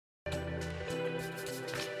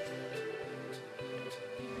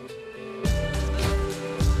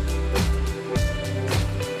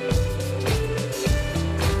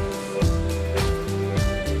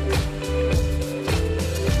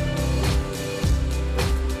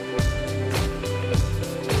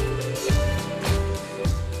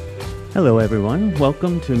Hello, everyone.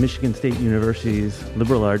 Welcome to Michigan State University's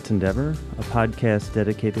Liberal Arts Endeavor, a podcast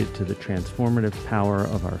dedicated to the transformative power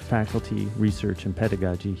of our faculty, research, and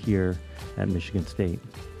pedagogy here at Michigan State.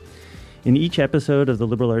 In each episode of the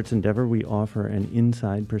Liberal Arts Endeavor, we offer an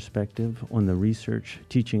inside perspective on the research,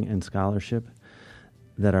 teaching, and scholarship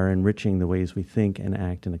that are enriching the ways we think and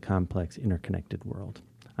act in a complex, interconnected world.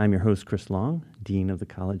 I'm your host, Chris Long, Dean of the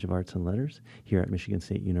College of Arts and Letters here at Michigan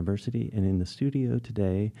State University. And in the studio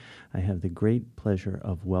today, I have the great pleasure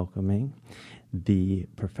of welcoming the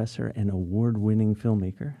professor and award-winning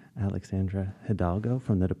filmmaker, Alexandra Hidalgo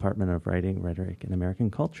from the Department of Writing, Rhetoric, and American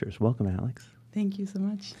Cultures. Welcome, Alex. Thank you so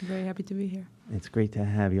much. I'm very happy to be here. It's great to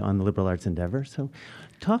have you on the Liberal Arts Endeavor. So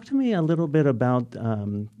talk to me a little bit about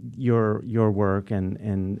your work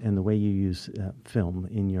and the way you use film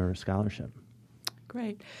in your scholarship.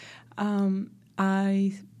 Great.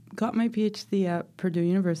 I got my PhD at Purdue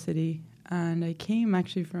University, and I came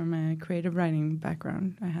actually from a creative writing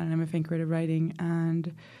background. I had an MFA in creative writing,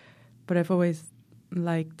 but I've always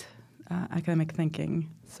liked academic thinking.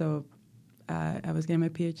 So I was getting my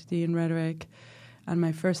PhD in rhetoric, and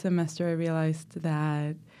my first semester I realized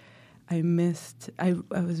that I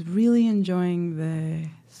was really enjoying the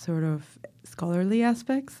sort of scholarly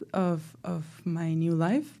aspects of my new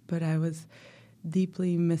life, but I was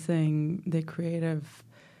deeply missing the creative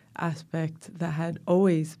aspect that had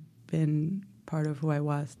always been part of who I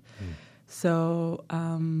was. So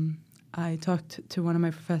I talked to one of my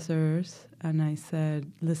professors and I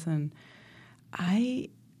said, listen, I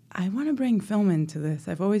want to bring film into this.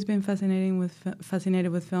 I've always been fascinated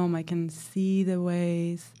with film. I can see the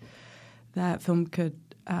ways that film could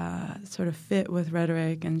sort of fit with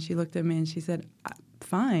rhetoric. And she looked at me and she said,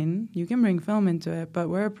 fine, you can bring film into it, but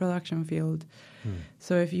we're a production field.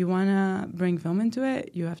 So if you want to bring film into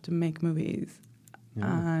it, you have to make movies. Yeah.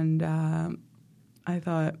 And I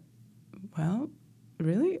thought, well,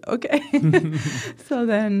 really? Okay. So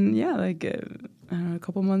then, a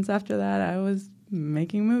couple months after that, I was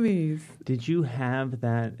making movies. Did you have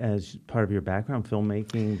that as part of your background,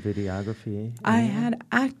 filmmaking, videography? I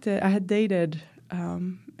had dated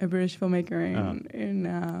a British filmmaker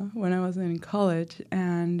when I was in college,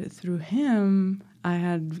 and through him, I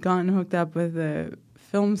had gotten hooked up with a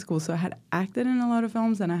film school. So I had acted in a lot of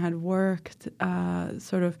films, and I had worked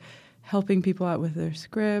sort of helping people out with their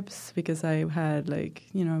scripts because I had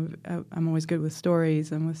I'm always good with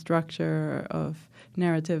stories and with structure of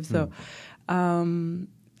narrative. So I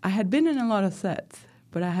had been in a lot of sets,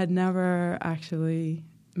 but I had never actually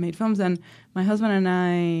made films. And my husband and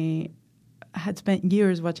I had spent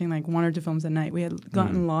years watching one or two films a night. We had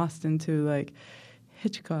gotten lost into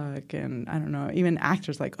Hitchcock and I don't know, even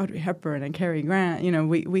actors like Audrey Hepburn and Cary Grant.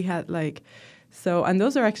 We had and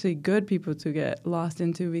those are actually good people to get lost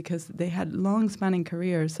into because they had long spanning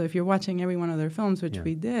careers. So if you're watching every one of their films, which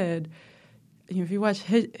we did, if you watch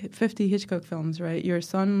 50 Hitchcock films, right, you're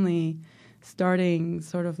suddenly starting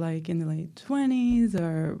sort of in the late 20s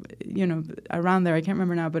or, around there. I can't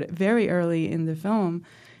remember now, but very early in the film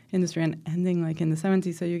industry and ending in the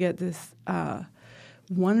 70s. So you get this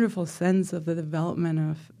wonderful sense of the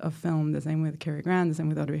development of film, the same with Cary Grant, the same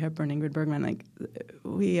with Audrey Hepburn, Ingrid Bergman.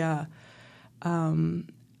 We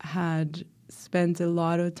had spent a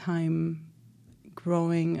lot of time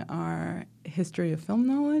growing our history of film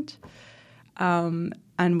knowledge.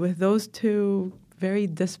 And with those two very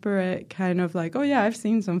disparate kind of I've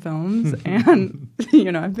seen some films and,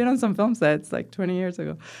 I've been on some film sets 20 years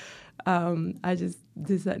ago. I just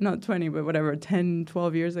decided, not 20, but whatever, 10,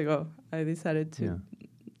 12 years ago, I decided to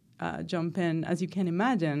jump in. As you can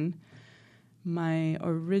imagine, my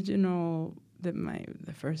original,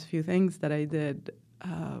 the first few things that I did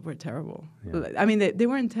were terrible. Yeah. I mean, they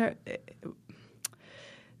weren't terrible.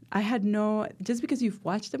 I had just because you've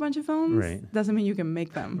watched a bunch of films doesn't mean you can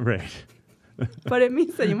make them. Right. But it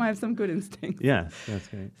means that you might have some good instincts. Yes, that's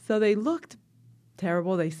great. So they looked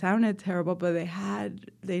terrible, they sounded terrible, but the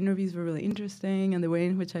interviews were really interesting, and the way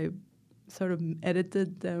in which I sort of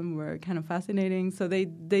edited them were kind of fascinating. So they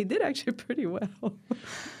did actually pretty well.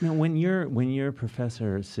 Now, when your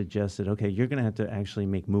professor suggested, okay, you're going to have to actually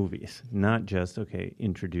make movies, not just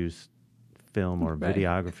introduce film or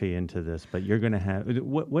videography into this, but you're going to have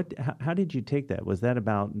how did you take that? Was that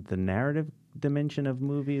about the narrative dimension of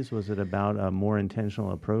movies? Was it about a more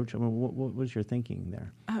intentional approach? I mean, what was your thinking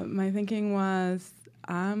there? My thinking was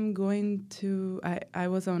I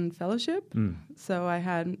was on fellowship, so I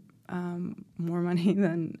had more money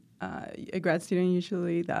than a grad student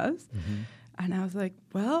usually does. Mm-hmm. And I was like,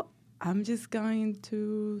 well, I'm just going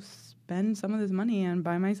to spend some of this money and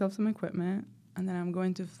buy myself some equipment, and then I'm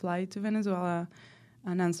going to fly to Venezuela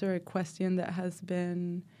and answer a question that has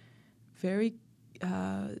been very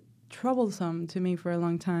troublesome to me for a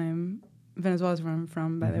long time. Venezuela is where I'm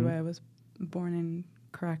from, by the way. I was born in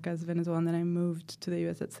Caracas, Venezuela, and then I moved to the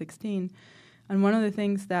U.S. at 16. And one of the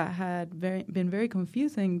things that had been very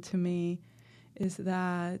confusing to me is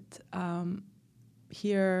that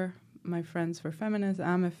here, my friends were feminists,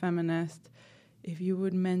 I'm a feminist. If you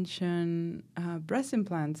would mention breast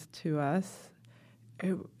implants to us,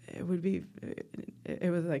 it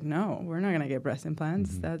was like, no, we're not going to get breast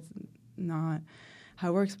implants. That's not how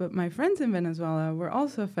it works. But my friends in Venezuela were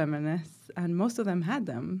also feminists, and most of them had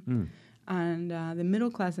them. And the middle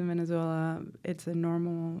class in Venezuela, it's a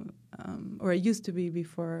normal, or it used to be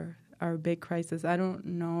before our big crisis. I don't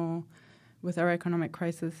know with our economic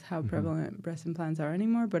crisis how prevalent breast implants are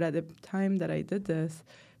anymore, but at the time that I did this,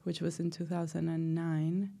 which was in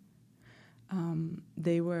 2009,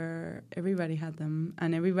 everybody had them,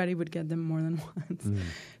 and everybody would get them more than once.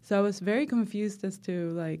 So I was very confused as to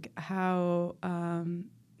like how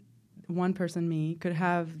one person, me, could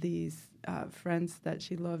have these friends that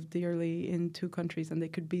she loved dearly in two countries, and they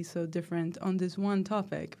could be so different on this one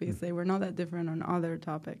topic because they were not that different on other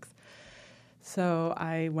topics. So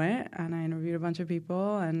I went and I interviewed a bunch of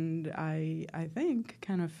people, and I think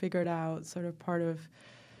kind of figured out sort of part of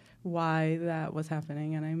why that was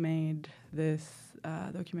happening, and I made this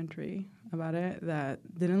documentary about it that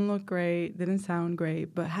didn't look great, didn't sound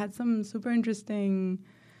great, but had some super interesting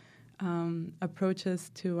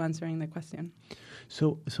approaches to answering the question.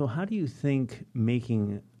 So how do you think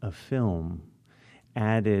making a film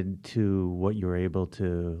added to what you were able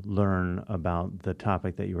to learn about the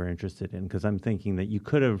topic that you were interested in? Because I'm thinking that you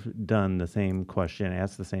could have done the same question,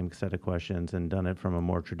 asked the same set of questions, and done it from a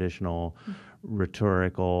more traditional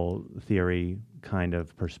rhetorical theory kind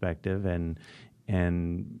of perspective, and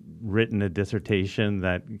written a dissertation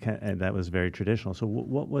that was very traditional. So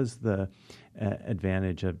what was the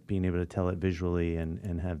advantage of being able to tell it visually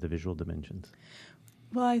and have the visual dimensions?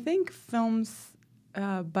 Well, I think films,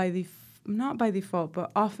 not by default,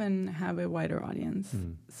 but often have a wider audience.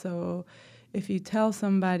 So if you tell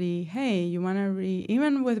somebody, hey, you want to read,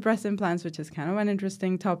 even with breast implants, which is kind of an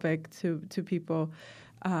interesting topic to people,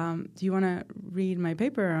 do you want to read my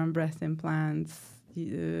paper on breast implants?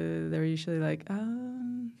 They're usually like,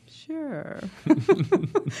 sure.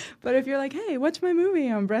 But if you're like, hey, watch my movie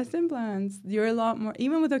on breast implants, you're a lot more,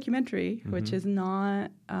 even with documentary, which is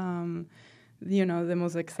not, the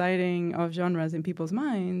most exciting of genres in people's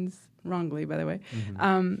minds, wrongly, by the way,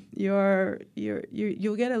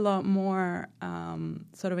 you'll get a lot more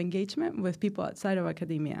sort of engagement with people outside of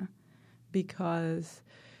academia, because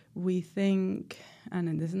we think, and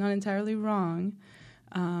this is not entirely wrong,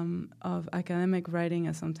 of academic writing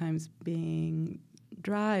as sometimes being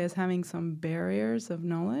dry, as having some barriers of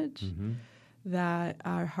knowledge that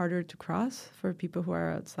are harder to cross for people who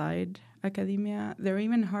are outside academia. They're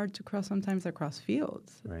even hard to cross sometimes across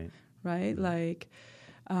fields, right? Like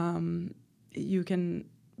you can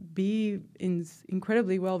be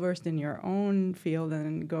incredibly well-versed in your own field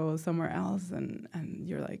and go somewhere else, and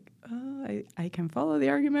you're like, oh, I can follow the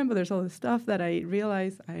argument, but there's all this stuff that I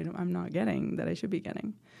realize I'm not getting that I should be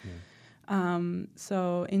getting.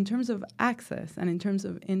 So in terms of access and in terms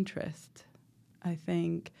of interest, I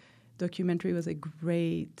think documentary was a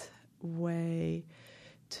great way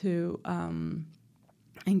to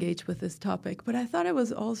engage with this topic. But I thought it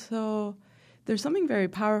was also, there's something very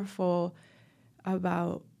powerful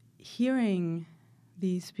about hearing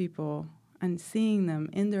these people and seeing them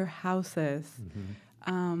in their houses.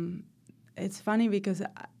 It's funny because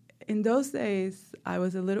in those days I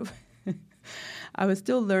was I was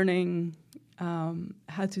still learning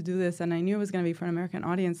how to do this, and I knew it was going to be for an American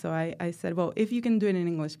audience. So I said, well, if you can do it in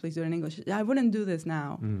English, please do it in English. I wouldn't do this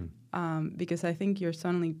now because I think you're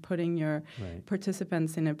suddenly putting your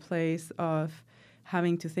participants in a place of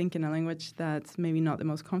having to think in a language that's maybe not the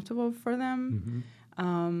most comfortable for them.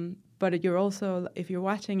 But you're also, if you're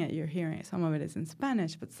watching it, you're hearing some of it is in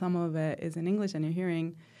Spanish, but some of it is in English, and you're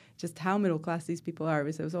hearing just how middle class these people are.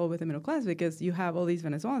 Because it was all with the middle class, because you have all these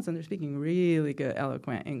Venezuelans and they're speaking really good,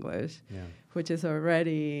 eloquent English, which is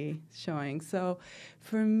already showing. So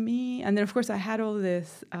for me, and then of course I had all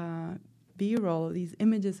this B-roll, these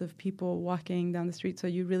images of people walking down the street, so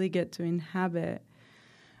you really get to inhabit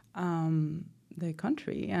the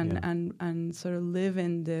country and sort of live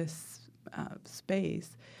in this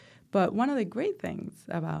space. But one of the great things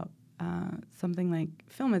about something like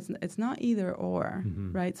film, it's not either or,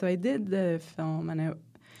 right? So I did the film, and I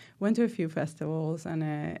went to a few festivals, and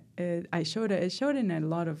I showed it. It showed in a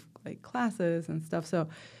lot of like classes and stuff. So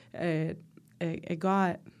it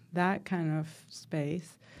got that kind of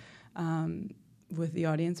space. with the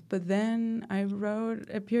audience. But then I wrote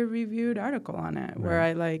a peer-reviewed article on it where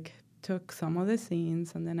I took some of the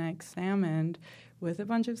scenes and then I examined with a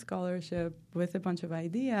bunch of scholarship, with a bunch of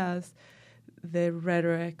ideas, the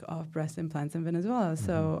rhetoric of breast implants in Venezuela.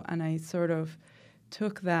 So, and I sort of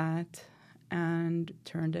took that and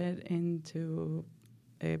turned it into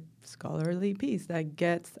a scholarly piece that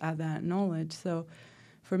gets at that knowledge. So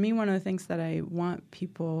for me, one of the things that I want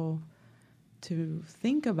people to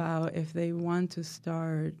think about if they want to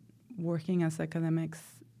start working as academics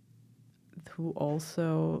who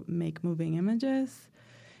also make moving images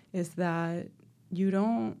is that you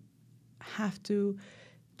don't have to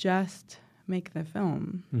just make the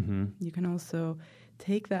film. Mm-hmm. You can also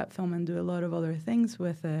take that film and do a lot of other things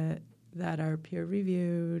with it that are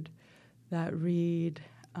peer-reviewed, that read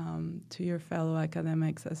to your fellow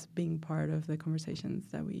academics as being part of the conversations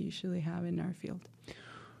that we usually have in our field.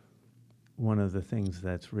 One of the things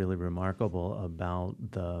that's really remarkable about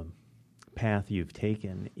the path you've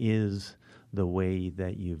taken is the way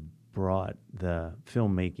that you've brought the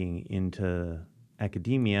filmmaking into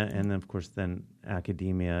academia, and then, of course, then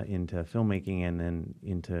academia into filmmaking, and then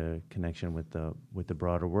into connection with the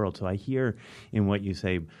broader world. So I hear in what you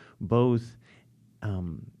say both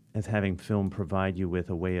as having film provide you with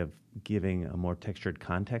a way of giving a more textured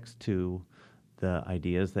context to the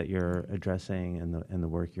ideas that you're addressing and the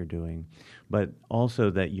work you're doing, but also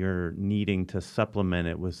that you're needing to supplement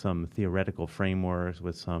it with some theoretical frameworks,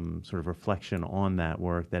 with some sort of reflection on that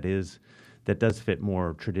work that does fit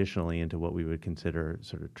more traditionally into what we would consider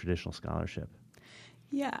sort of traditional scholarship.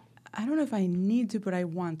 Yeah, I don't know if I need to, but I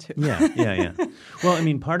want to. Yeah. Well, I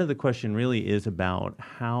mean, part of the question really is about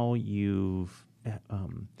how you've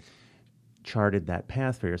charted that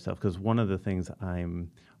path for yourself, because one of the things I'm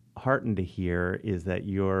heartened to hear is that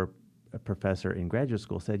your professor in graduate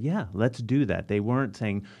school said, "Yeah, let's do that." They weren't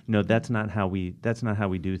saying, "No, that's not how we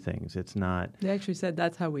do things." It's not. They actually said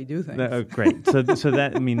that's how we do things. Great. So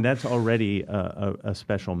that, I mean, that's already a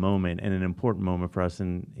special moment and an important moment for us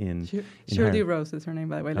in Shirley Rose is her name,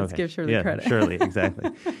 by the way. Let's give Shirley credit. Shirley, exactly.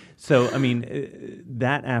 So, I mean,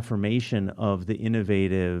 that affirmation of the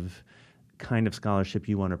innovative kind of scholarship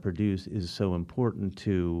you want to produce is so important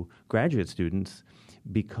to graduate students,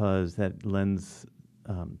 because that lends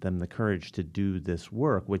them the courage to do this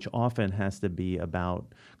work, which often has to be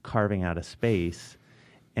about carving out a space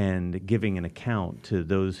and giving an account to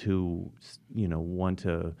those who, want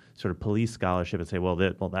to sort of police scholarship and say, well,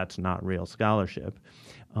 that's not real scholarship.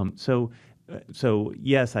 So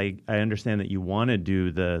yes, I understand that you want to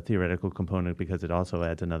do the theoretical component because it also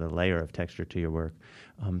adds another layer of texture to your work.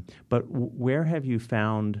 But where have you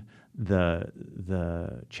found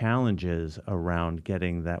the challenges around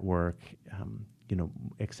getting that work,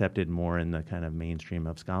 accepted more in the kind of mainstream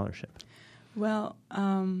of scholarship? Well,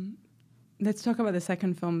 let's talk about the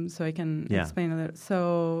second film so I can explain a little.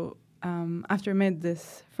 So after I made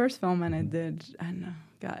this first film and I don't know,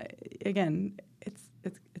 again,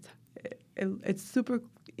 it's super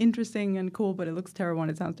interesting and cool, but it looks terrible and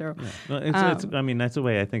it sounds terrible. Yeah. Well, I mean, that's the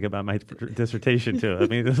way I think about my dissertation too. I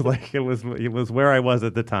mean, it was where I was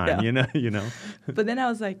at the time, you know. But then I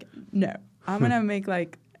was like, no, I'm gonna make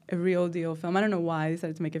like a real deal film. I don't know why I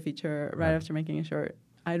decided to make a feature right after making a short.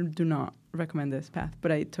 I do not recommend this path,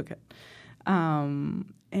 but I took it.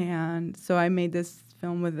 And so I made this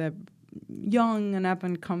film with a young and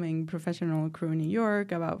up-and-coming professional crew in New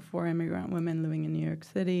York, about 4 immigrant women living in New York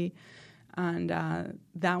City. And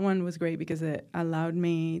that one was great because it allowed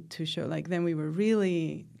me to show, then we were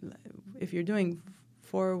really, if you're doing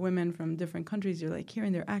 4 women from different countries, you're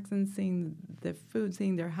hearing their accents, seeing the food,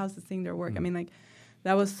 seeing their houses, seeing their work. I mean,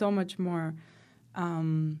 that was so much more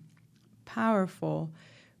powerful.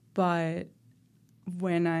 But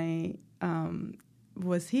when I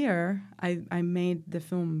was here, I made the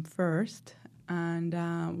film first, and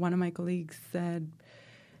one of my colleagues said,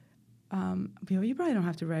 you probably don't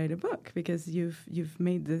have to write a book because you've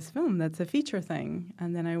made this film that's a feature thing.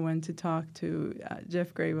 And then I went to talk to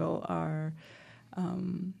Jeff Grable,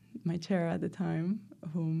 my chair at the time,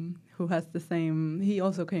 who has the same. He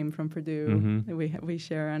also came from Purdue. Mm-hmm. We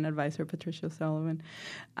share an advisor, Patricia Sullivan,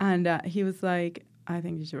 and he was like, I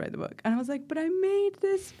think you should write the book. And I was like, but I made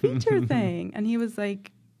this feature thing. And he was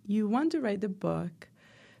like, you want to write the book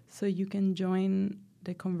so you can join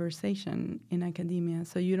the conversation in academia,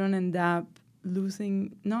 so you don't end up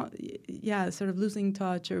losing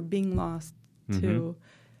touch or being lost to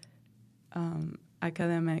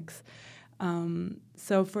academics.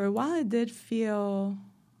 So for a while I did feel,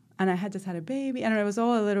 and I had just had a baby, and it was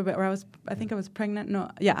all a little bit, I think I was pregnant. No,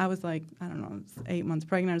 yeah, I was 8 months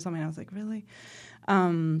pregnant or something. I was like, really?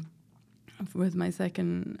 with my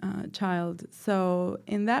second child. So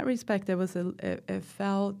in that respect, it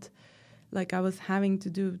felt like I was having to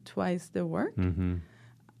do twice the work. Mm-hmm.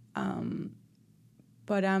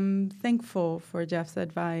 But I'm thankful for Jeff's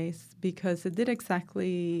advice because it did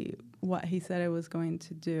exactly what he said it was going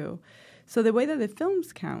to do. So the way that the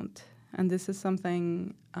films count, and this is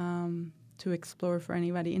something to explore for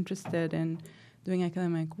anybody interested in doing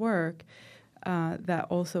academic work that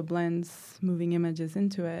also blends moving images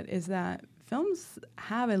into it, is that films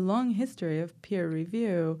have a long history of peer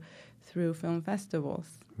review through film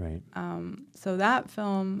festivals. Right. So that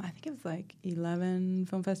film, I think it was like 11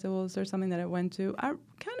 film festivals or something that it went to, are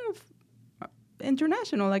kind of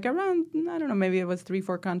international, like around, I don't know, maybe it was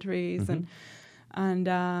 3-4 countries.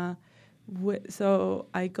 Mm-hmm. So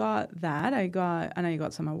I got that. I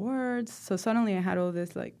got some awards. So suddenly I had all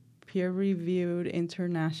this like peer-reviewed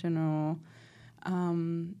international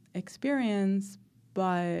experience,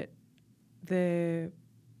 but the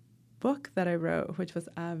book that I wrote, which was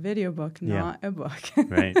a video book, not a book.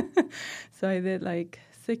 Right. So I did like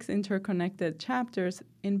 6 interconnected chapters,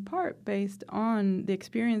 in part based on the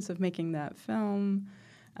experience of making that film,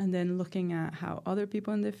 and then looking at how other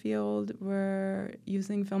people in the field were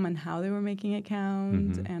using film and how they were making it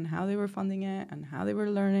count, mm-hmm. and how they were funding it, and how they were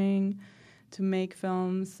learning to make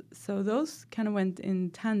films. So those kind of went in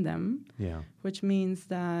tandem, which means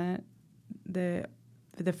that the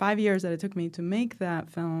 5 years that it took me to make that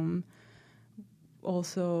film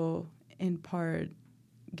also in part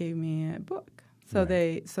gave me a book. So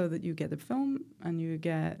so that you get the film and you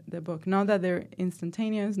get the book. Not that they're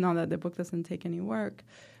instantaneous, not that the book doesn't take any work,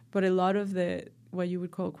 but a lot of the what you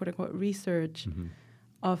would call quote unquote research mm-hmm.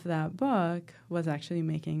 of that book was actually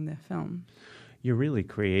making the film. You're really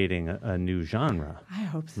creating a new genre. I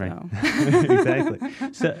hope so. Right?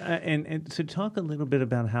 Exactly. So, and so talk a little bit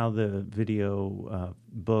about how the video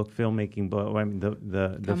book, filmmaking book, I mean,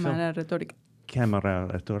 the Cámara Retórica. Cámara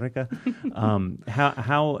Retórica.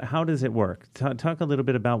 How does it work? Talk a little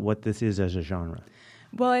bit about what this is as a genre.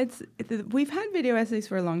 Well, we've had video essays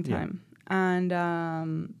for a long time.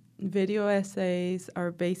 And video essays are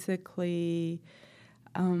basically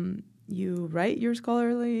you write your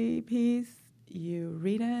scholarly piece, you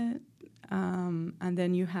read it, and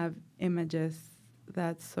then you have images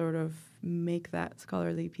that sort of make that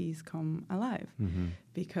scholarly piece come alive, mm-hmm.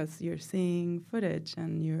 because you're seeing footage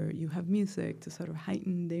and you have music to sort of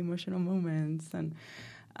heighten the emotional moments. And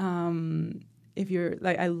if you're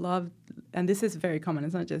like, I love, and this is very common,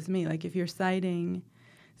 it's not just me, like if you're citing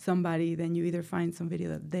somebody, then you either find some video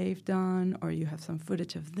that they've done or you have some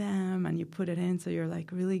footage of them and you put it in, so you're like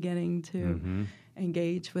really getting to mm-hmm.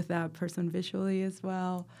 engage with that person visually as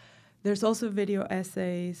well. There's also video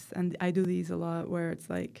essays, and I do these a lot, where it's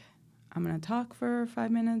like, I'm going to talk for 5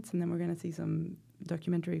 minutes, and then we're going to see some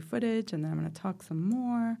documentary footage, and then I'm going to talk some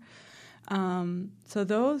more. So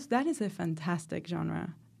that is a fantastic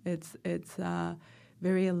genre. It's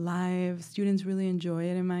very alive. Students really enjoy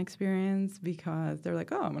it in my experience, because they're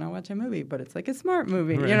like, oh, I'm going to watch a movie, but it's like a smart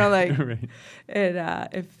movie. Right. You know, like right.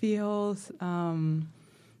 It feels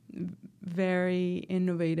very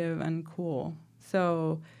innovative and cool.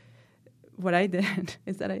 So what I did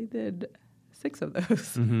is that I did 6 of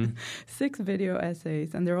those, mm-hmm. 6 video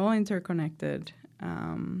essays, and they're all interconnected,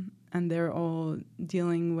 and they're all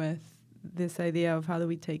dealing with this idea of how do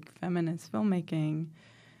we take feminist filmmaking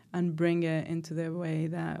and bring it into the way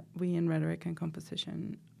that we in rhetoric and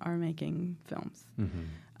composition are making films, mm-hmm.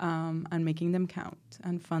 And making them count,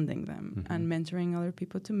 and funding them, mm-hmm. and mentoring other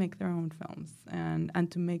people to make their own films, and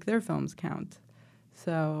to make their films count.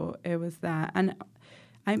 So it was that. And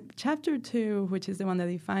Chapter 2, which is the one that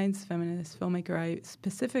defines feminist filmmaker, I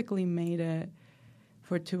specifically made it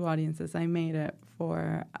for 2 audiences. I made it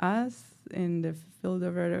for us in the field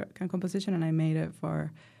of rhetoric and composition, and I made it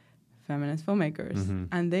for feminist filmmakers, mm-hmm.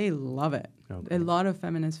 and they love it. Okay. A lot of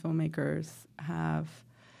feminist filmmakers have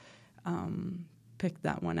picked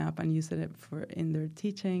that one up and used it in their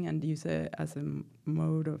teaching, and use it as a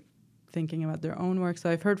mode of thinking about their own work.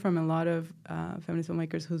 So I've heard from a lot of feminist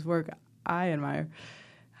filmmakers whose work I admire,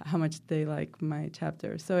 how much they like my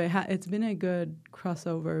chapter. So it's been a good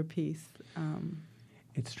crossover piece.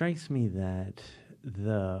 It strikes me that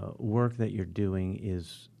the work that you're doing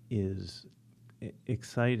is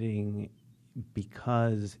exciting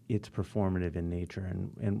because it's performative in nature.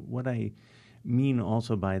 And what I mean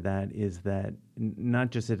also by that is that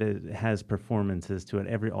not just that it has performances to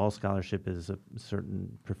it, all scholarship is a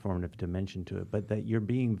certain performative dimension to it, but that you're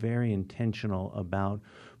being very intentional about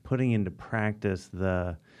putting into practice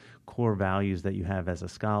the core values that you have as a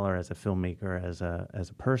scholar, as a filmmaker, as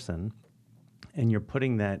a person, and you're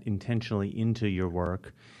putting that intentionally into your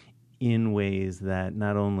work in ways that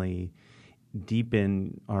not only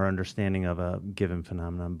deepen our understanding of a given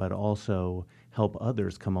phenomenon, but also help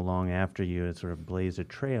others come along after you and sort of blaze a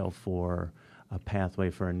trail for a pathway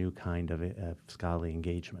for a new kind of scholarly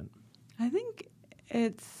engagement. I think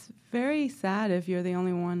it's very sad if you're the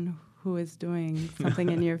only one who is doing something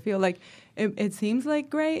in your field. Like, it seems like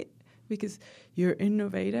great because you're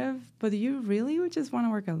innovative, but you really would just want to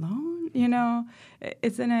work alone? You know,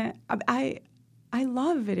 I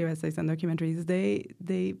love video essays and documentaries.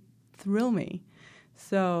 They thrill me.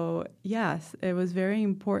 So, yes, it was very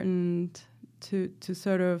important to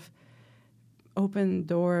sort of open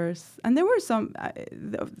doors. And there were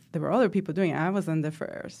there were other people doing it. I wasn't the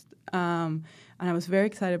first. And I was very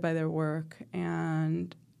excited by their work.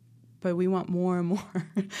 But we want more and more,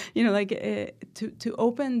 you know, like to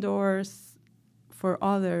open doors for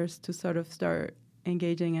others to sort of start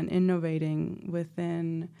engaging and innovating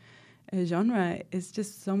within a genre is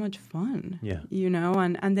just so much fun. Yeah. You know,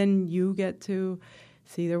 and then you get to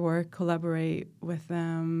see their work, collaborate with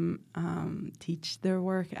them, teach their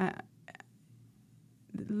work.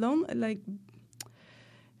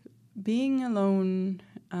 Being alone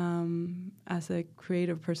as a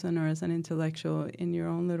creative person or as an intellectual in your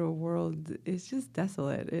own little world is just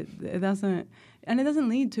desolate. It doesn't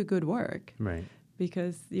lead to good work, right?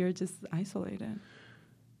 Because you're just isolated.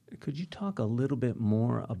 Could you talk a little bit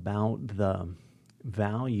more about the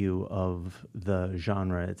value of the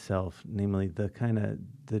genre itself, namely the kind of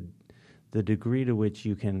the degree to which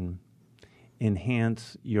you can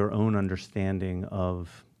enhance your own understanding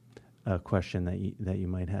of a question that you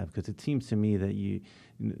might have? Because it seems to me that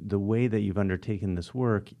the way that you've undertaken this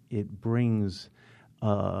work, it brings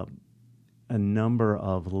a number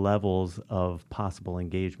of levels of possible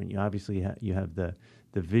engagement. You obviously you have the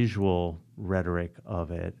visual rhetoric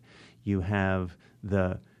of it. You have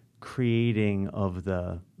the creating of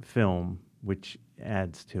the film, which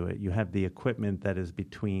adds to it. You have the equipment that is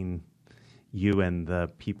between you and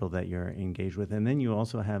the people that you're engaged with. And then you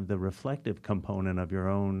also have the reflective component of your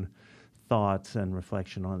own thoughts and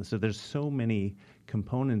reflection on it. So there's so many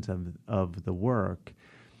components of the work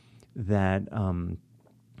that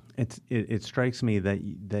it strikes me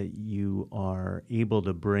that you are able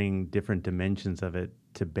to bring different dimensions of it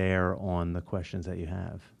to bear on the questions that you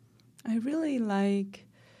have. I really like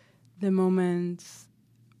the moments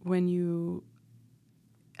when you,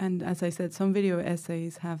 and as I said, some video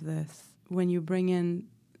essays have this, when you bring in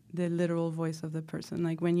the literal voice of the person.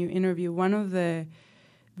 Like when you interview, one of the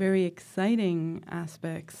very exciting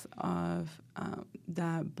aspects of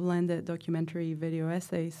that blended documentary video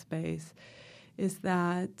essay space is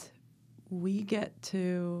that we get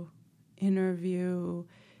to interview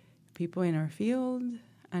people in our field,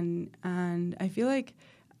 and I feel like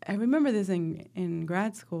I remember this in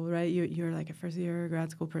grad school, right? You're like a first-year grad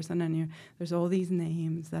school person, and there's all these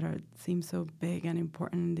names that seem so big and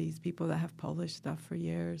important, these people that have published stuff for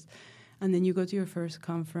years. And then you go to your first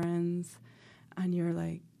conference, and you're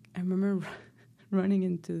like, I remember running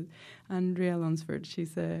into Andrea Lunsford.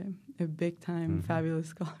 She's a big-time, fabulous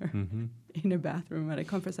scholar in a bathroom at a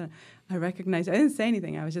conference. And I recognized her. I didn't say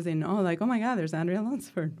anything. I was just in awe, like, oh, my God, there's Andrea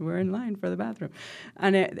Lunsford. We're in line for the bathroom.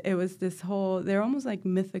 And it was this whole, they're almost like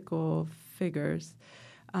mythical figures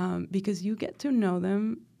because you get to know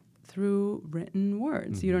them through written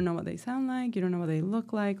words. Mm-hmm. You don't know what they sound like. You don't know what they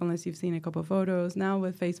look like unless you've seen a couple of photos. Now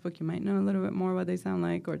with Facebook, you might know a little bit more what they sound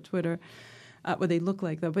like, or Twitter, what they look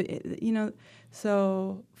like, though. But,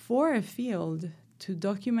 so for a field to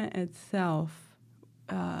document itself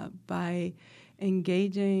by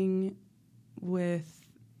engaging with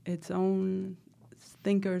its own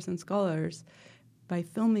thinkers and scholars, by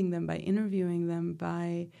filming them, by interviewing them,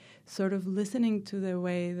 by sort of listening to the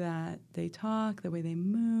way that they talk, the way they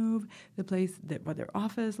move, the place, what their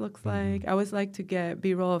office looks like. I always like to get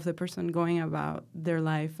B-roll of the person going about their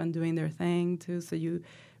life and doing their thing, too, so you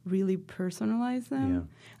really personalize them. Yeah.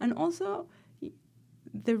 And also,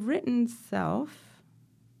 the written self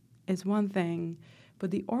is one thing,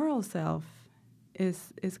 but the oral self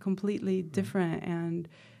is completely different and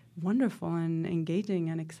wonderful and engaging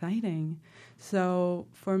and exciting. So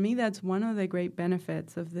for me, that's one of the great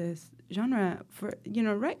benefits of this genre. For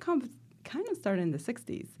RetComp kind of started in the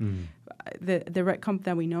 60s, the RetComp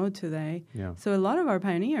that we know today. Yeah. So a lot of our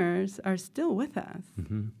pioneers are still with us.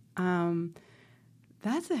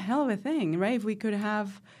 That's a hell of a thing, right? If we could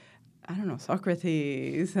have, I don't know,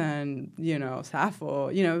 Socrates and, Sappho,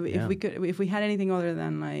 if we had anything other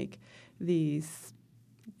than like these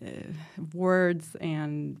words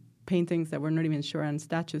and paintings that we're not even sure, and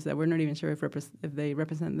statues that we're not even sure if they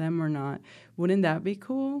represent them or not, wouldn't that be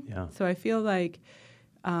cool? Yeah. So I feel like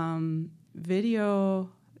video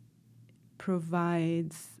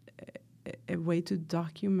provides a way to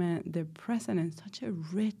document the present in such a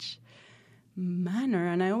rich manner.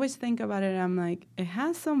 And I always think about it, I'm like, it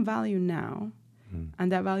has some value now,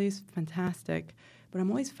 and that value is fantastic, but I'm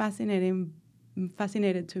always fascinated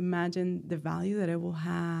to imagine the value that it will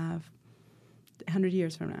have 100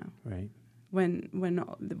 years from now. Right. When we're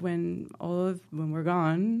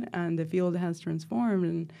gone and the field has transformed,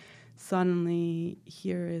 and suddenly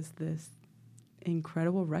here is this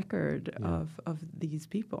incredible record of these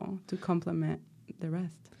people to complement the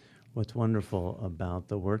rest. What's wonderful about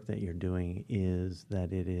the work that you're doing is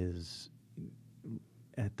that it is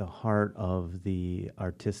at the heart of the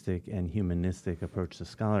artistic and humanistic approach to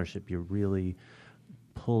scholarship. You're really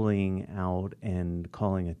pulling out and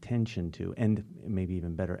calling attention to, and maybe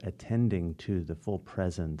even better, attending to the full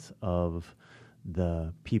presence of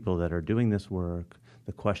the people that are doing this work,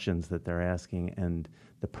 the questions that they're asking, and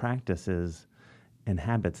the practices and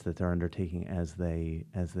habits that they're undertaking as they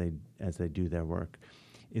do their work.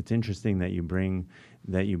 It's interesting that you bring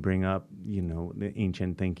up, the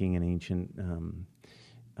ancient thinking and ancient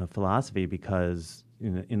philosophy, because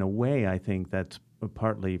in a way I think that's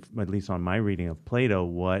partly, at least on my reading of Plato,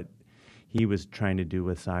 what he was trying to do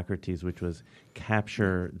with Socrates, which was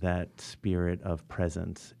capture that spirit of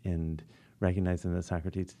presence, and recognizing that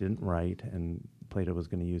Socrates didn't write, and Plato was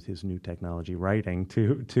going to use his new technology, writing,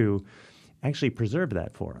 to actually preserve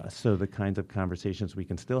that for us. So the kinds of conversations we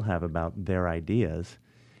can still have about their ideas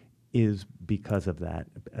is because of that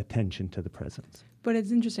attention to the presence. But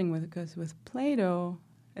it's interesting because with Plato,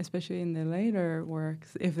 especially in the later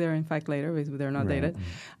works, if they're in fact later, because they're not dated,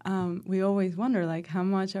 we always wonder, like, how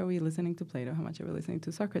much are we listening to Plato? How much are we listening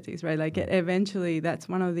to Socrates, right? Like, eventually, that's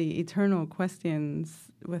one of the eternal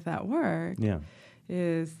questions with that work,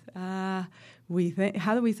 is how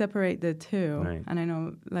do we separate the two? Right. And I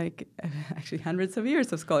know, like, actually hundreds of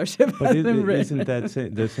years of scholarship has been written. Isn't that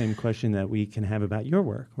the same question that we can have about your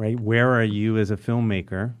work, right? Where are you as a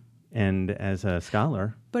filmmaker and as a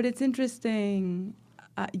scholar? But it's interesting.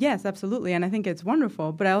 Yes, absolutely, and I think it's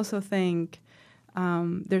wonderful. But I also think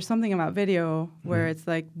there's something about video where it's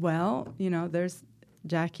like, well, there's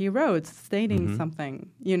Jackie Rhodes stating something,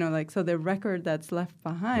 so the record that's left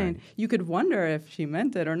behind, you could wonder if she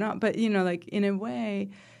meant it or not. But, like, in a way,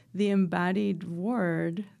 the embodied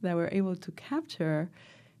word that we're able to capture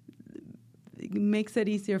makes it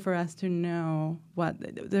easier for us to know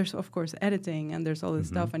there's, of course, editing, and there's all this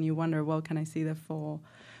stuff, and you wonder, well, can I see the full,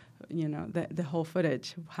 the whole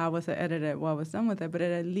footage? How was it edited? What was done with it? But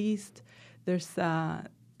at least there's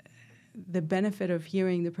the benefit of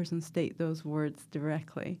hearing the person state those words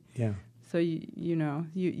directly. Yeah. So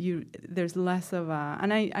you there's less of a,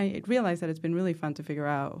 and I realize that it's been really fun to figure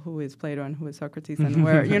out who is Plato and who is Socrates and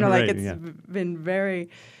where, been very,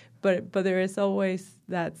 but there is always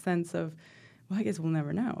that sense of, well, I guess we'll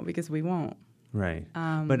never know because we won't. Right.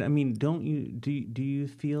 But I mean, do you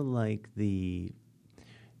feel like the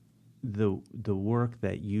work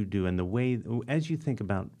that you do and the way, as you think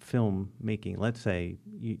about film making, let's say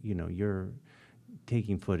you're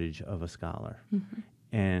taking footage of a scholar,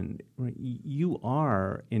 and you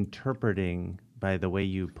are interpreting by the way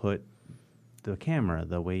you put the camera,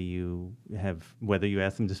 the way you have, whether you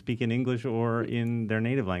ask them to speak in English or in their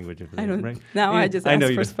native language. I don't. Right? Now I just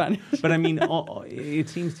ask for Spanish. But I mean, it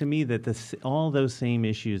seems to me that all those same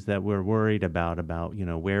issues that we're worried about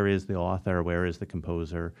where is the author, where is the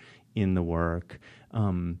composer in the work.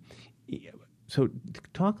 So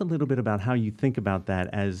talk a little bit about how you think about that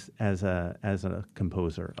as a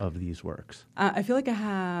composer of these works. I feel like I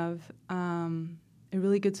have a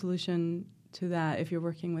really good solution to that if you're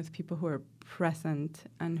working with people who are present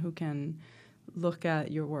and who can look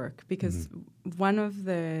at your work. Because one of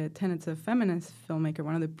the tenets of feminist filmmaker,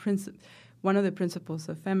 one of the principles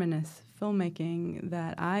of feminist filmmaking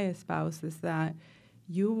that I espouse is that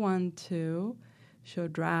you want to show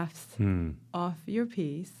drafts of your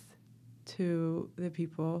piece to the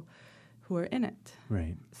people who are in it.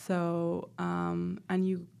 Right. So, and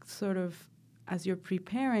you sort of, as you're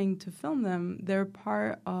preparing to film them, they're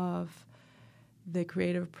part of the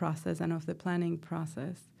creative process and of the planning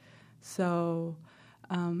process. So,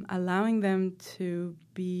 allowing them to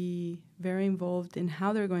be very involved in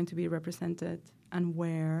how they're going to be represented and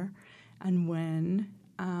where and when.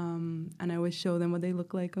 And I always show them what they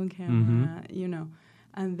look like on camera,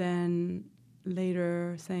 and then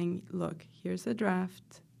later saying, look, here's a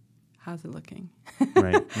draft. How's it looking?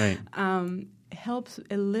 Right. Helps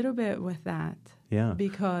a little bit with that. Yeah.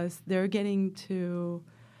 Because they're getting to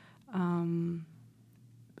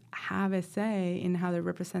have a say in how they're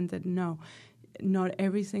represented. No, not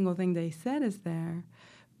every single thing they said is there,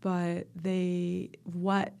 but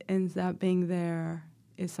what ends up being there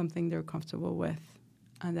is something they're comfortable with,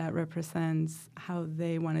 and that represents how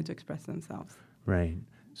they wanted to express themselves. Right.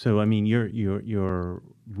 So, I mean, you're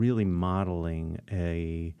really modeling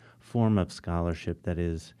a form of scholarship that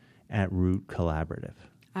is at root collaborative.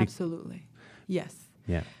 Absolutely. Yes.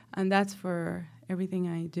 Yeah. And that's for everything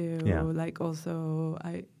I do. Yeah. Like also,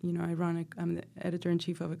 I'm the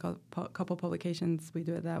editor-in-chief of a couple publications. We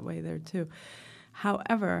do it that way there too.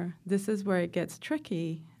 However, this is where it gets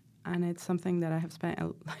tricky, and it's something that I have spent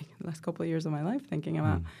the last couple of years of my life thinking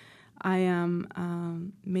about. I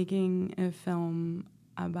am making a film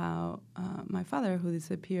about my father, who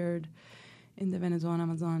disappeared in the Venezuelan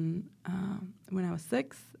Amazon when I was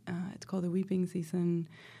 6. It's called The Weeping Season,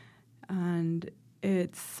 and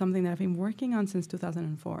it's something that I've been working on since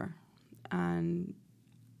 2004. And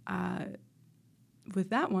with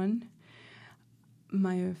that one,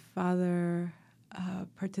 my father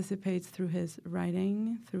participates through his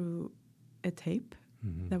writing, through a tape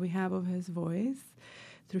that we have of his voice,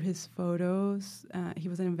 through his photos. He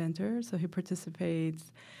was an inventor, so he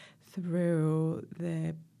participates through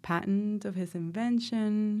the patent of his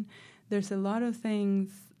invention. There's a lot of things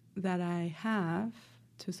that I have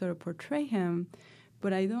to sort of portray him,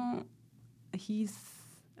 but he's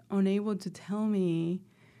unable to tell me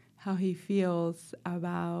how he feels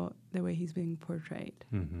about the way he's being portrayed.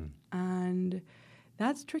 Mm-hmm. And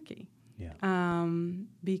that's tricky. Yeah.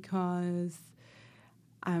 Because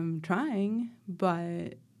I'm trying,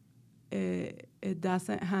 but it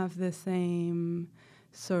doesn't have the same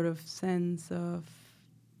sort of sense of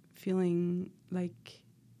feeling like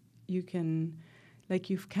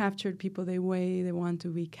you've captured people the way they want to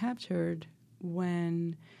be captured,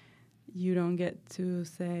 when you don't get to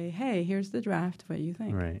say, hey, here's the draft, what do you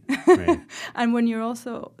think? Right, right. And when you're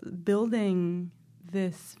also building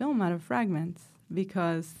this film out of fragments,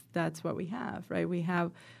 because that's what we have, right? We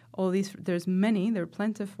have all these, there's many, they're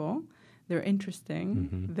plentiful, they're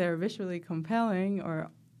interesting, they're visually compelling, or,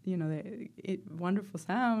 wonderful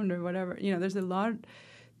sound or whatever. There's a lot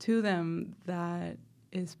to them that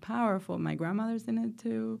is powerful. My grandmother's in it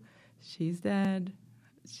too. She's dead.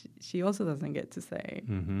 She also doesn't get to say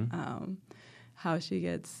how she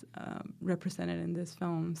gets represented in this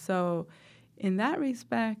film. So in that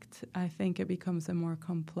respect, I think it becomes a more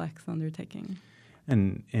complex undertaking.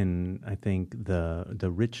 And I think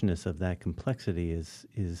the richness of that complexity is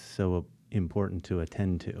so important to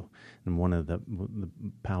attend to. And one of the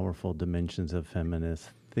powerful dimensions of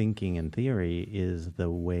feminist thinking and theory is the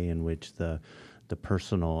way in which the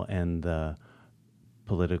personal and the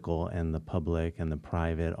political and the public and the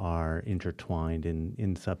private are intertwined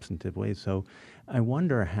in substantive ways. So I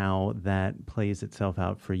wonder how that plays itself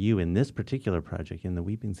out for you in this particular project, in The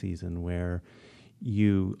Weeping Season, where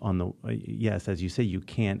you, yes, as you say, you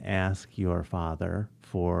can't ask your father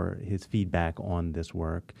for his feedback on this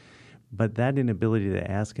work, but that inability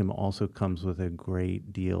to ask him also comes with a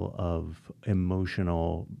great deal of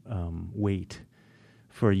emotional weight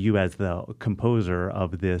for you as the composer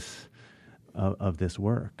of this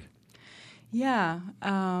work. Yeah,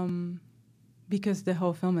 because the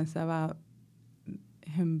whole film is about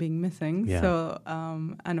him being missing. Yeah. So,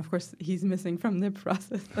 and of course, he's missing from the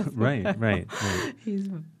process. Right. He's,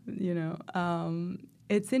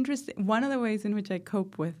 it's interesting. One of the ways in which I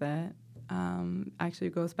cope with it actually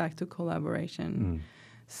goes back to collaboration.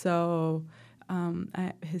 So,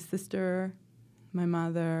 his sister, my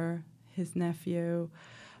mother, his nephew,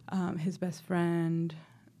 his best friend,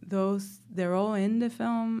 they're all in the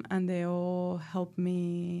film, and they all help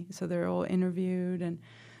me. So they're all interviewed, and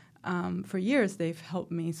for years they've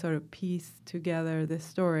helped me sort of piece together this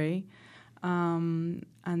story. And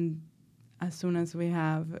as soon as we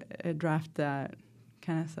have a draft that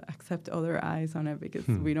kind of accept other eyes on it, because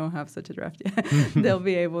we don't have such a draft yet, they'll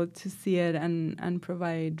be able to see it and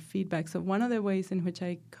provide feedback. So one of the ways in which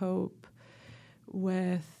I cope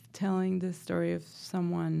with telling the story of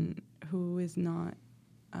someone who is not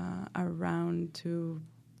around to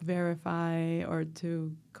verify or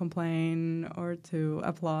to complain or to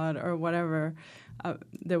applaud or whatever,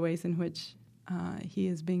 the ways in which he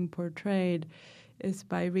is being portrayed is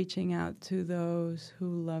by reaching out to those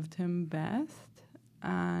who loved him best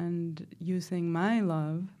and using my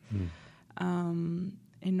love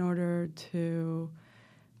in order to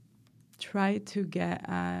try to get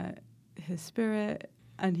at his spirit.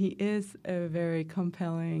 And he is a very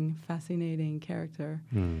compelling, fascinating character.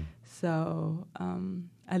 So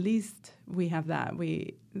at least we have that.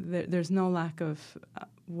 There's no lack of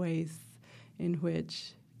ways in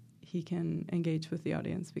which he can engage with the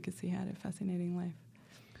audience because he had a fascinating life.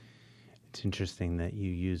 It's interesting that you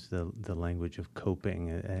use the language of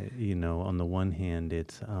coping. On the one hand,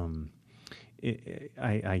 it's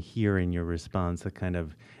I hear in your response a kind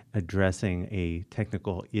of addressing a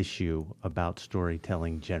technical issue about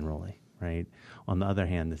storytelling generally, right? On the other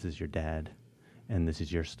hand, this is your dad, and this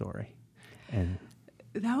is your story, and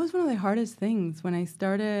that was one of the hardest things when I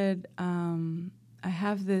started. I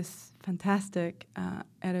have this fantastic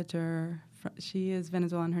editor. She is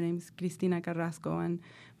Venezuelan. Her name is Cristina Carrasco, and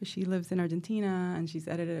she lives in Argentina, and she's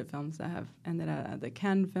edited films that have ended at the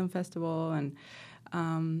Cannes Film Festival, and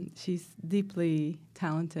she's deeply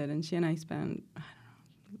talented. And she and I spend,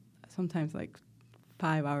 sometimes like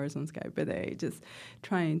 5 hours on Skype a day, just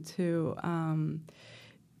trying to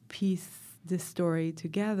piece this story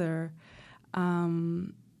together.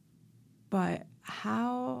 But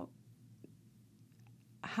how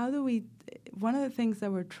do we? One of the things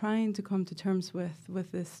that we're trying to come to terms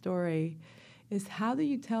with this story is how do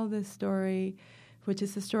you tell this story, which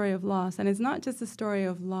is a story of loss, and it's not just a story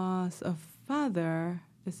of loss of father.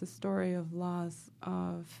 It's a story of loss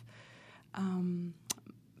of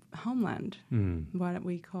homeland, what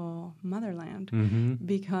we call motherland,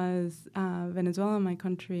 because Venezuela, my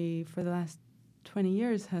country, for the last 20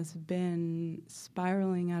 years has been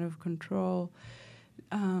spiraling out of control,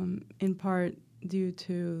 in part due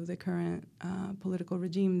to the current political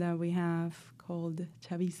regime that we have called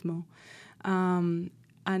Chavismo.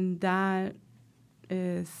 And that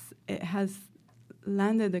it has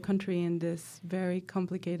landed the country in this very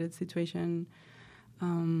complicated situation.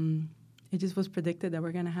 It just was predicted that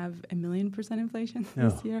we're going to have 1,000,000% inflation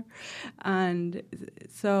this year. And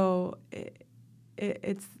so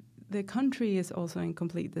it's the country is also in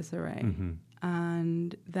complete disarray.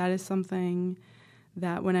 And that is something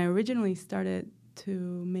that when I originally started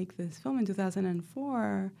to make this film in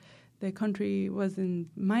 2004, the country was in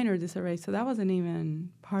minor disarray, so that wasn't even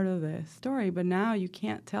part of the story. But now you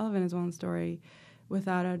can't tell a Venezuelan story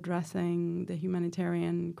without addressing the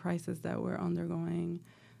humanitarian crisis that we're undergoing.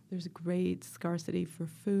 There's great scarcity for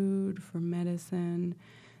food, for medicine.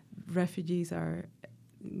 Refugees are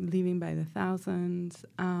leaving by the thousands.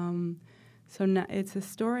 So now it's a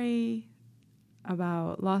story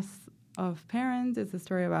about loss of parents. It's a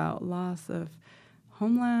story about loss of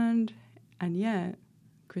homeland. And yet,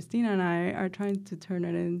 Christina and I are trying to turn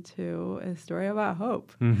it into a story about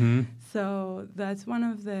hope. So that's one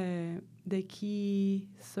of the key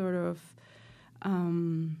sort of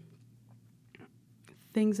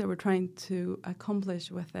things that we're trying to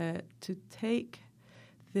accomplish with it, to take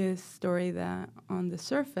this story that on the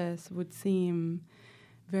surface would seem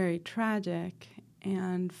very tragic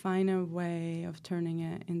and find a way of turning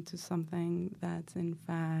it into something that's in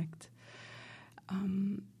fact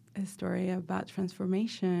a story about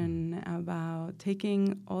transformation, about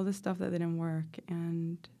taking all the stuff that didn't work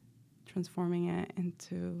and transforming it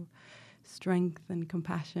into strength and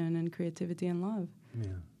compassion and creativity and love.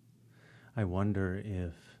 Yeah. I wonder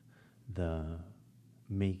if the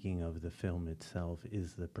making of the film itself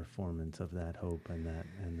is the performance of that hope and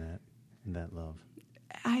that love.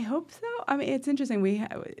 I hope so. I mean, it's interesting.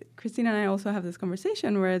 Christina and I also have this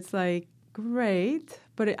conversation where it's like, great,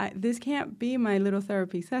 but this can't be my little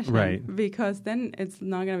therapy session, right? Because then it's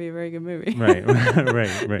not going to be a very good movie, right. You know?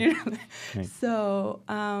 Right. So,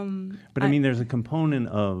 but I mean, there's a component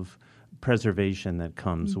of preservation that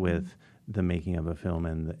comes with the making of a film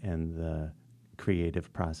and the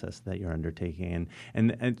creative process that you're undertaking,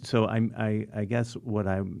 and so I guess what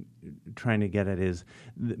I'm trying to get at is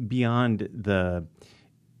beyond the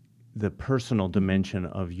personal dimension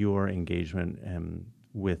of your engagement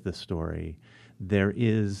with the story, there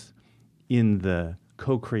is in the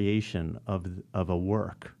co-creation of a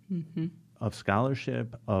work of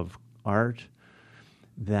scholarship, of art,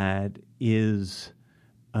 that is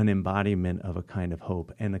an embodiment of a kind of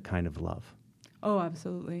hope and a kind of love. Oh,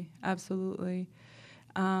 absolutely. Absolutely.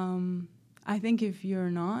 I think if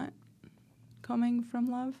you're not coming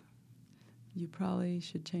from love, you probably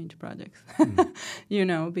should change projects,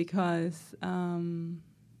 because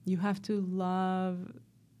you have to love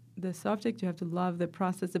the subject, you have to love the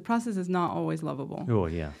process. The process is not always lovable. Oh,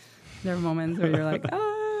 yeah. There are moments where you're like,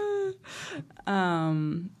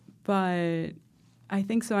 but I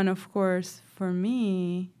think so. And of course, for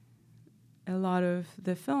me, a lot of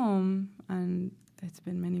the film, and it's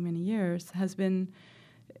been many, many years, has been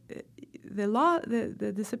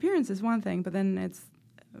the disappearance is one thing, but then it's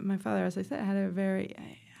my father, as I said,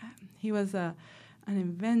 he was an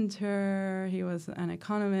inventor, he was an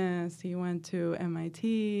economist, he went to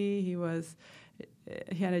MIT, he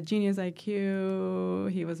had a genius IQ,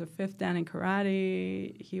 he was a fifth dan in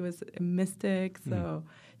karate, he was a mystic, so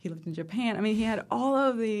he lived in Japan. I mean, he had all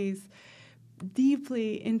of these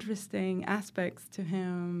deeply interesting aspects to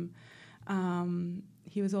him.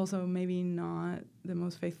 He was also maybe not the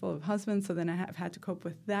most faithful of husbands, so then I have had to cope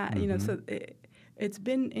with that. Mm-hmm. So it's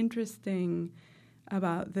been interesting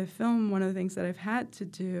about the film. One of the things that I've had to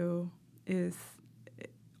do is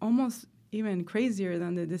almost even crazier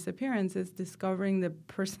than the disappearance is discovering the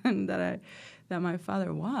person that my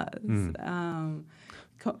father was.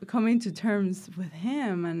 Coming to terms with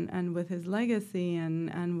him and with his legacy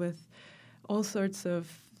and with all sorts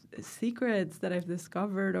of secrets that I've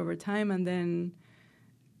discovered over time, and then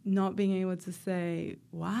not being able to say,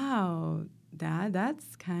 wow, Dad,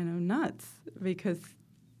 that's kind of nuts, because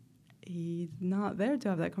he's not there to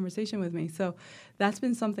have that conversation with me. So that's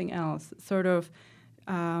been something else, sort of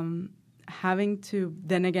having to,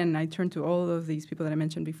 then again, I turn to all of these people that I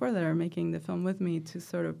mentioned before that are making the film with me to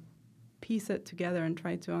sort of piece it together and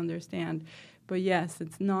try to understand. But yes,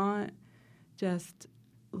 it's not just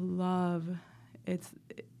love.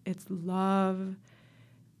 It's love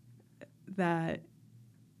that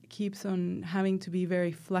keeps on having to be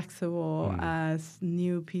very flexible as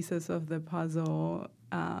new pieces of the puzzle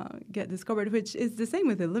get discovered, which is the same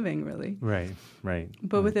with the living, really. Right.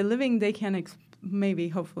 But with the living, they can maybe,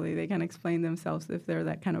 hopefully, they can explain themselves if they're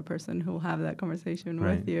that kind of person who will have that conversation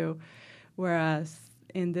with you. Whereas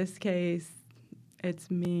in this case,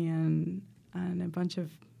 it's me and a bunch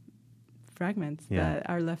of fragments that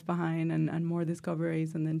are left behind and more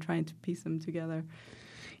discoveries, and then trying to piece them together.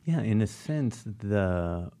 Yeah, in a sense,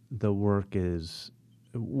 the work is,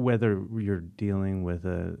 whether you're dealing with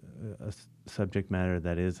a subject matter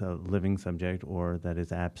that is a living subject or that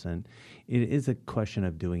is absent, it is a question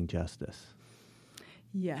of doing justice.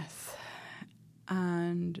 Yes,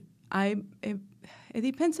 and it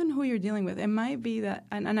depends on who you're dealing with. It might be that,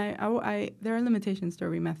 and I there are limitations to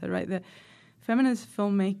every method, right? The feminist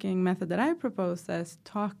filmmaking method that I propose says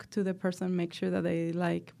talk to the person, make sure that they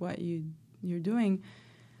like what you're doing.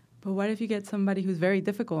 But what if you get somebody who's very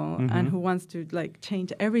difficult and who wants to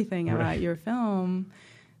change everything about your film?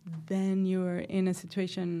 Then you're in a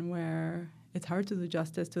situation where it's hard to do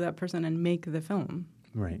justice to that person and make the film.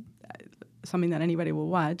 Right. Something that anybody will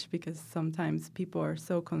watch, because sometimes people are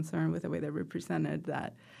so concerned with the way they're represented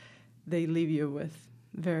that they leave you with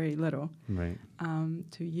very little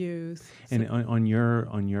to use. And on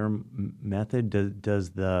your method, does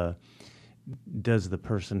the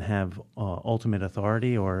person have ultimate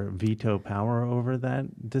authority or veto power over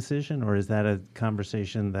that decision, or is that a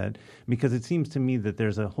conversation that, because it seems to me that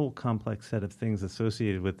there's a whole complex set of things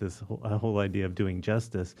associated with this whole idea of doing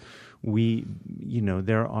justice.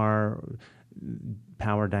 There are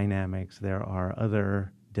power dynamics, there are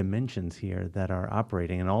other dimensions here that are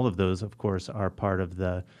operating, and all of those, of course, are part of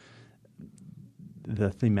the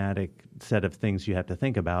thematic set of things you have to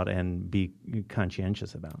think about and be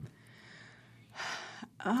conscientious about.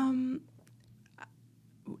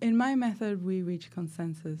 In my method, we reach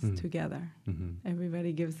consensus together.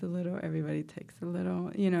 Everybody gives a little, everybody takes a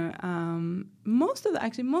little. Most of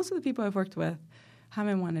the people I've worked with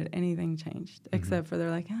haven't wanted anything changed, except for they're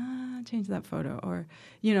like, change that photo, or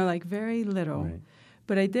very little. Right.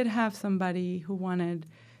 But I did have somebody who wanted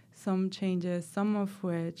some changes, some of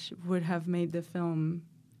which would have made the film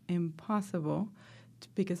impossible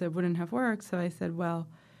because it wouldn't have worked. So I said, well,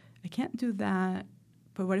 I can't do that,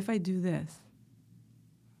 but what if I do this?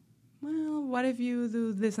 Well, what if you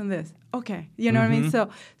do this and this? Okay, you know what I mean?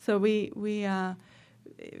 So we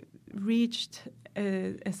reached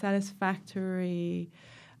a satisfactory,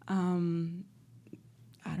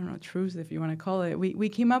 truth, if you want to call it. We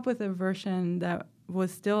came up with a version that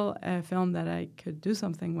was still a film that I could do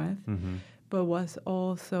something with, but was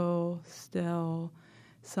also still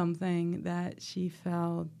something that she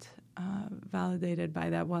felt validated by,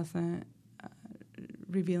 that wasn't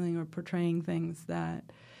revealing or portraying things that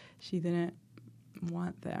she didn't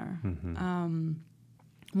want there.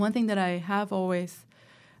 One thing that I have always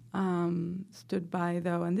stood by,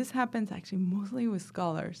 though, and this happens actually mostly with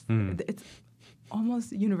scholars. It's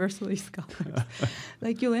almost universally scholars.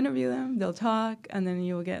 You'll interview them, they'll talk, and then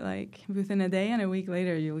you'll get within a day and a week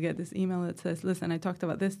later, you'll get this email that says, listen, I talked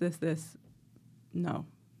about this. No,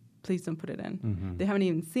 please don't put it in. They haven't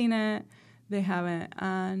even seen it. They haven't.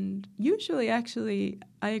 And usually, actually,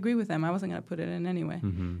 I agree with them. I wasn't going to put it in anyway,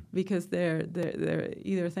 because they're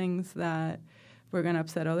either things that were going to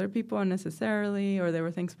upset other people unnecessarily, or there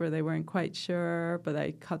were things where they weren't quite sure, but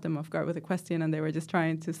I caught them off guard with a question and they were just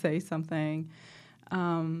trying to say something.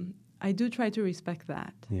 I do try to respect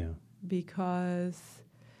that. Yeah. Because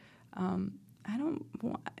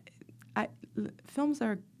films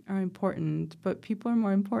are important, but people are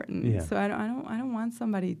more important. Yeah. So I don't want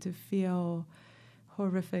somebody to feel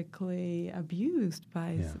horrifically abused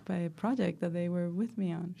by a project that they were with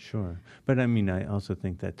me on. Sure. But I mean, I also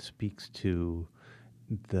think that speaks to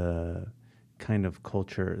the kind of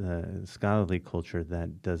culture, the scholarly culture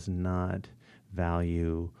that does not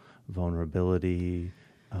value vulnerability,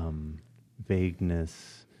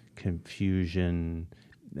 vagueness, confusion,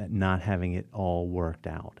 not having it all worked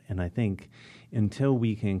out. And I think until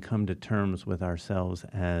we can come to terms with ourselves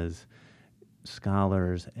as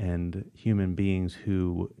scholars and human beings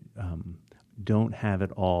who don't have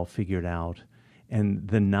it all figured out, and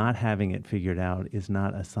the not having it figured out is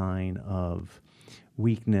not a sign of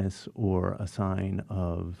weakness or a sign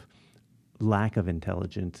of lack of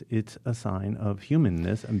intelligence. It's a sign of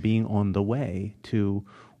humanness and being on the way to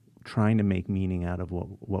trying to make meaning out of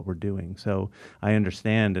what we're doing. So I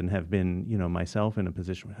understand and have been, myself in a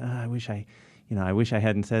position where I wish I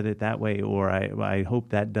hadn't said it that way, or I hope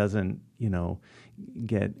that doesn't,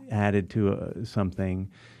 get added to something.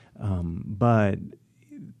 But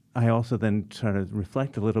I also then try to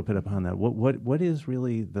reflect a little bit upon that. What is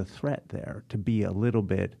really the threat there to be a little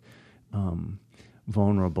bit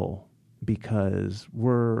vulnerable? Because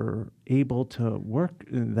we're able to work.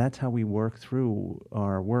 That's how we work through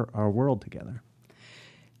our world together.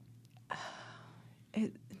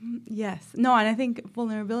 Yes. No, and I think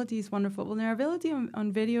vulnerability is wonderful. Vulnerability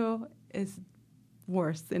on video is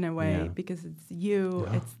worse in a way because it's you,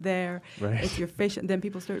 it's there, it's your face. And then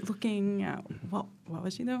people start looking at, what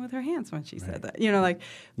was she doing with her hands when she said that? You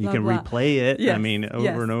blah, can blah. replay it, yes.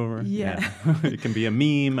 over and over. Yeah. It can be a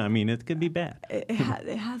meme. It could be bad. It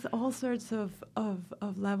has all sorts of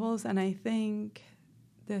levels, and I think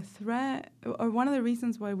the threat, or one of the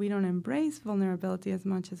reasons why we don't embrace vulnerability as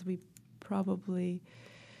much as we probably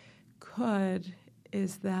could,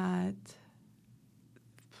 is that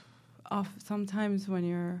sometimes when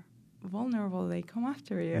you're vulnerable, they come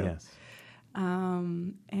after you. Yes.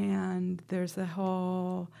 And there's a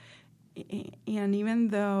whole, and even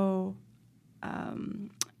though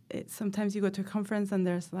sometimes you go to a conference and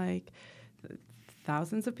there's like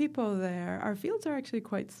thousands of people there, our fields are actually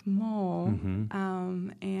quite small,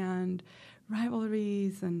 and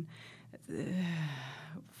rivalries and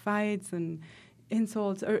fights and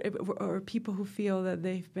insults or people who feel that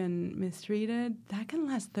they've been mistreated, that can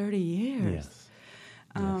last 30 years.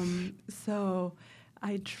 Yes. So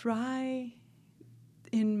I try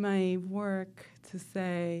in my work to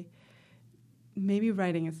say maybe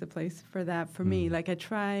writing is the place for that for me. Like I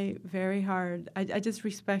try very hard. I just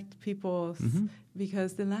respect people's,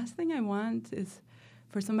 because the last thing I want is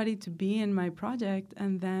for somebody to be in my project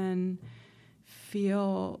and then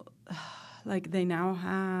feel like they now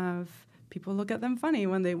have people look at them funny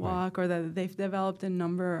when they walk, or that they've developed a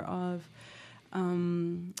number of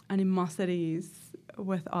animosities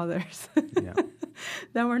with others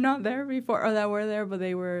that were not there before, or that were there but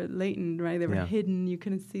they were latent, right? They were hidden. You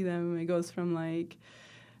couldn't see them. It goes from like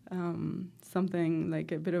something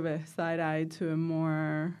like a bit of a side eye to a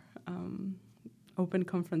more open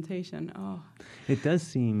confrontation. It does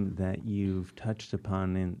seem that you've touched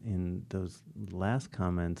upon in those last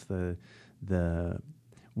comments the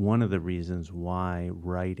one of the reasons why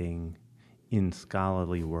writing in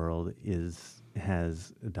scholarly world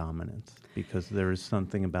has dominance, because there is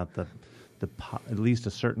something about at least a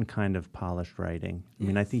certain kind of polished writing. I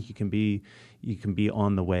mean, I think you can be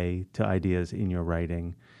on the way to ideas in your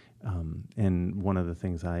writing, and one of the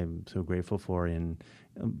things I'm so grateful for in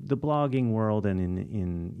the blogging world and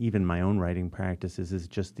in even my own writing practices is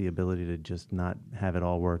just the ability to just not have it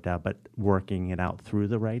all worked out, but working it out through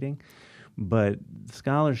the writing. But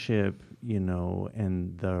scholarship,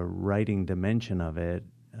 and the writing dimension of it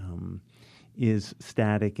is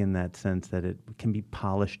static in that sense that it can be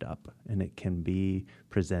polished up and it can be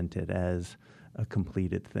presented as a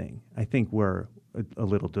completed thing. I think we're a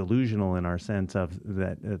little delusional in our sense of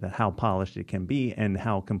that how polished it can be and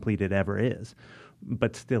how complete it ever is,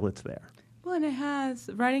 but still it's there. Well,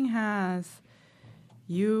 and writing has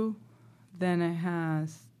you, then it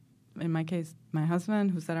has, in my case, my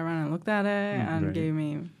husband, who sat around and looked at it and gave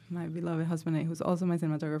me my beloved husband, who's also my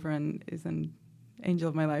cinematographer and is an angel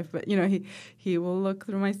of my life. But, he will look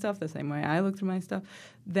through my stuff the same way I look through my stuff.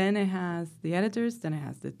 Then it has the editors, then it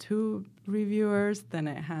has the 2 reviewers, then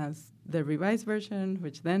it has the revised version,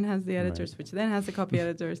 which then has the editors, which then has the copy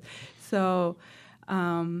editors. So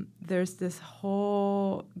there's this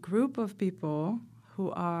whole group of people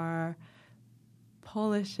who are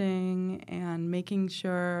polishing and making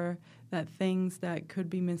sure that things that could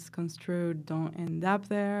be misconstrued don't end up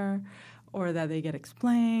there, or that they get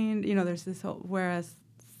explained. There's this whole, whereas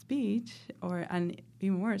speech, and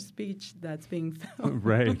even worse, speech that's being filmed.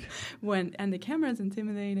 Right. And the camera's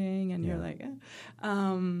intimidating, and Yeah. you're like,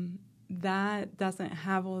 that doesn't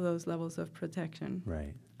have all those levels of protection.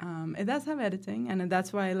 Right. It does have editing, and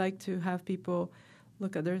that's why I like to have people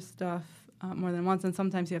look at their stuff more than once, and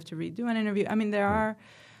sometimes you have to redo an interview. I mean, there are,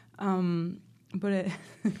 but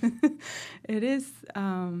it is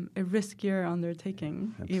a riskier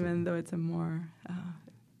undertaking, Absolutely. even though it's a more,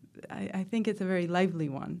 I think it's a very lively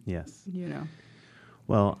one. Yes. You know.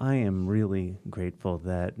 Well, I am really grateful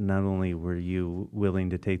that not only were you willing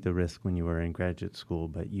to take the risk when you were in graduate school,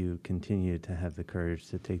 but you continued to have the courage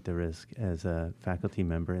to take the risk as a faculty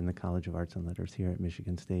member in the College of Arts and Letters here at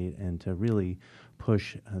Michigan State, and to really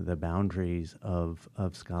push the boundaries of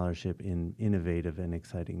scholarship in innovative and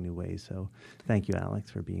exciting new ways. So thank you,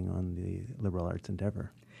 Alex, for being on the Liberal Arts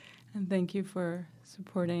Endeavor. And thank you for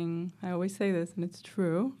supporting, I always say this, and it's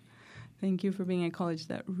true, thank you for being a college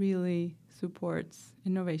that really supports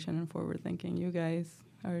innovation and forward thinking. You guys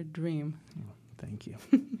are a dream. Oh, thank you.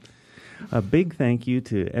 A big thank you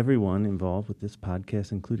to everyone involved with this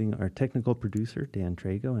podcast, including our technical producer, Dan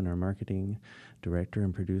Trago, and our marketing director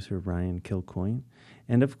and producer, Ryan Kilcoyne.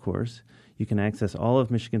 And of course, you can access all of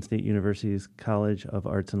Michigan State University's College of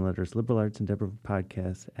Arts and Letters Liberal Arts Endeavor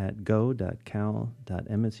podcasts at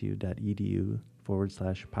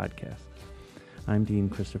go.cal.msu.edu/podcast. I'm Dean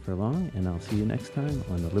Christopher Long, and I'll see you next time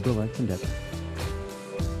on the Liberal Arts Endeavor.